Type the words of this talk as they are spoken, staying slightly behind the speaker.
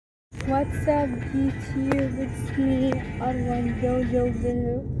What's up, YouTube? It's me, Arwan Jojo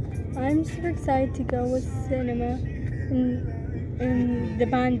Vinu. I'm super excited to go with cinema in the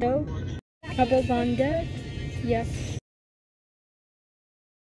PANDA. About PANDA? Yes.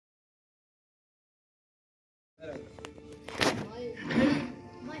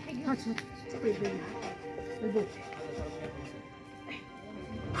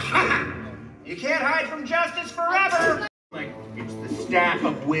 You can't hide from justice forever! Like, it's the staff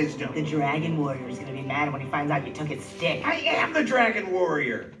of wisdom. The Dragon Warrior is gonna be mad when he finds out you took his stick. I am the Dragon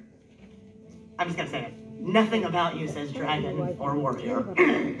Warrior! I'm just gonna say it. Nothing about you says dragon or warrior. How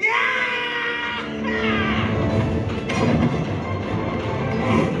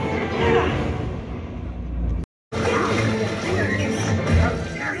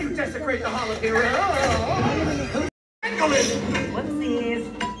dare you desecrate the Hall of Heroes! Whoopsies.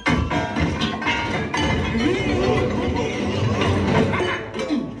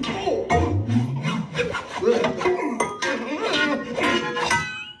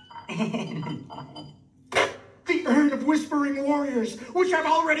 The Urn of Whispering Warriors, which I've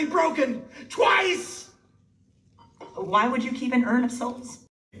already broken twice! Why would you keep an urn of souls?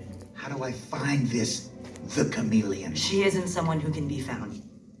 How do I find this, the chameleon? She isn't someone who can be found.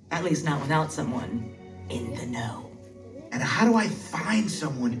 At least not without someone in the know. And how do I find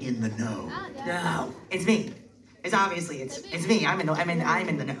someone in the know? No, it's me. It's obviously it's me. I'm in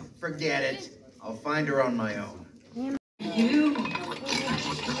the know. Forget it. I'll find her on my own. You.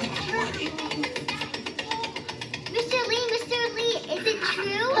 Mr. Lee, is it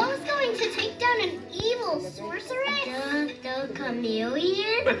true? I was going to take down an evil sorceress? The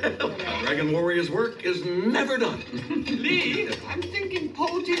chameleon? Well, Dragon Warrior's work is never done. Lee, I'm thinking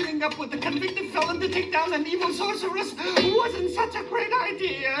Poe teaming up with a convicted felon to take down an evil sorceress wasn't such a great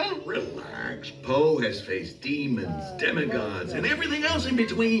idea. Relax. Poe has faced demons, demigods, and everything else in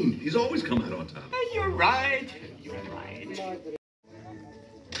between. He's always come out on top. You're right. You're right.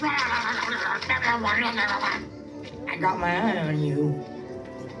 I got my eye on you.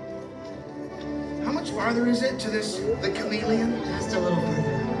 How much farther is it to the chameleon? Just a little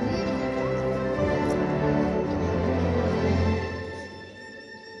further.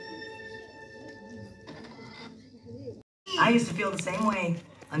 I used to feel the same way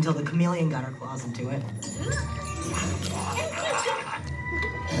until the chameleon got her claws into it.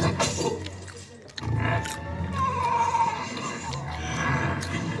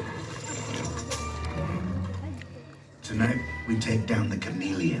 Tonight, we take down the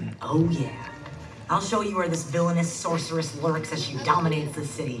chameleon. Oh yeah. I'll show you where this villainous sorceress lurks as she dominates the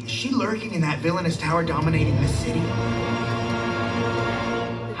city. Is she lurking in that villainous tower dominating the city?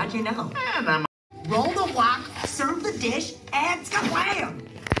 How'd you know? And I'm... Roll the wok, serve the dish, and skablam!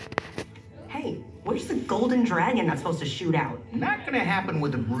 Hey, where's the golden dragon that's supposed to shoot out? Not gonna happen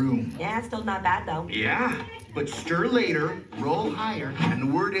with a broom. Yeah, it's still not bad though. Yeah, but stir later, roll higher, and the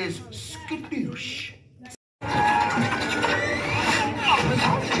word is skadoosh.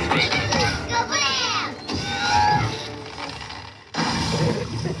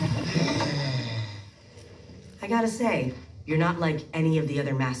 I gotta say, you're not like any of the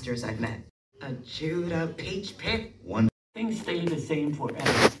other masters I've met. A Judah peach pit? One Things stay the same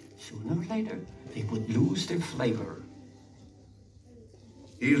forever. Sooner or later, they would lose their flavor.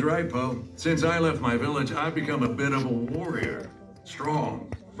 He's right, Poe. Since I left my village, I've become a bit of a warrior.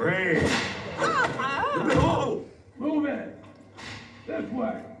 Strong, brave. Oh! Move it! This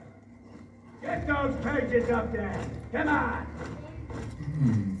way! Get those pages up there! Come on!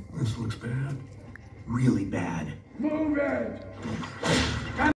 This looks bad. really bad. Move it!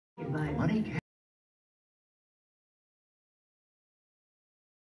 Money can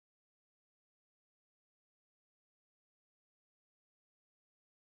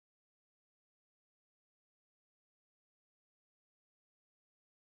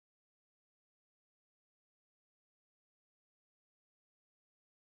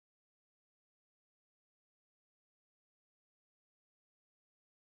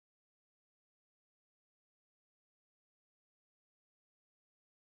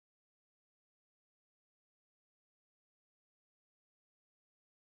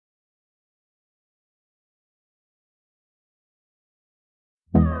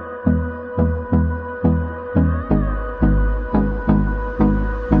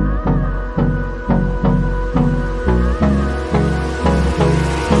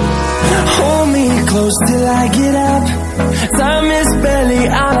close till I get up. Time is barely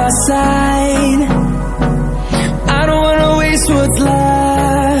on our side. I don't wanna waste what's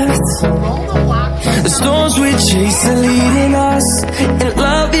left. The storms we chase are leading us, and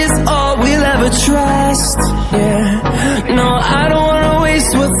love is all we'll ever trust. Yeah, no, I don't wanna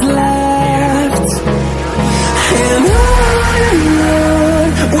waste what's left. yeah.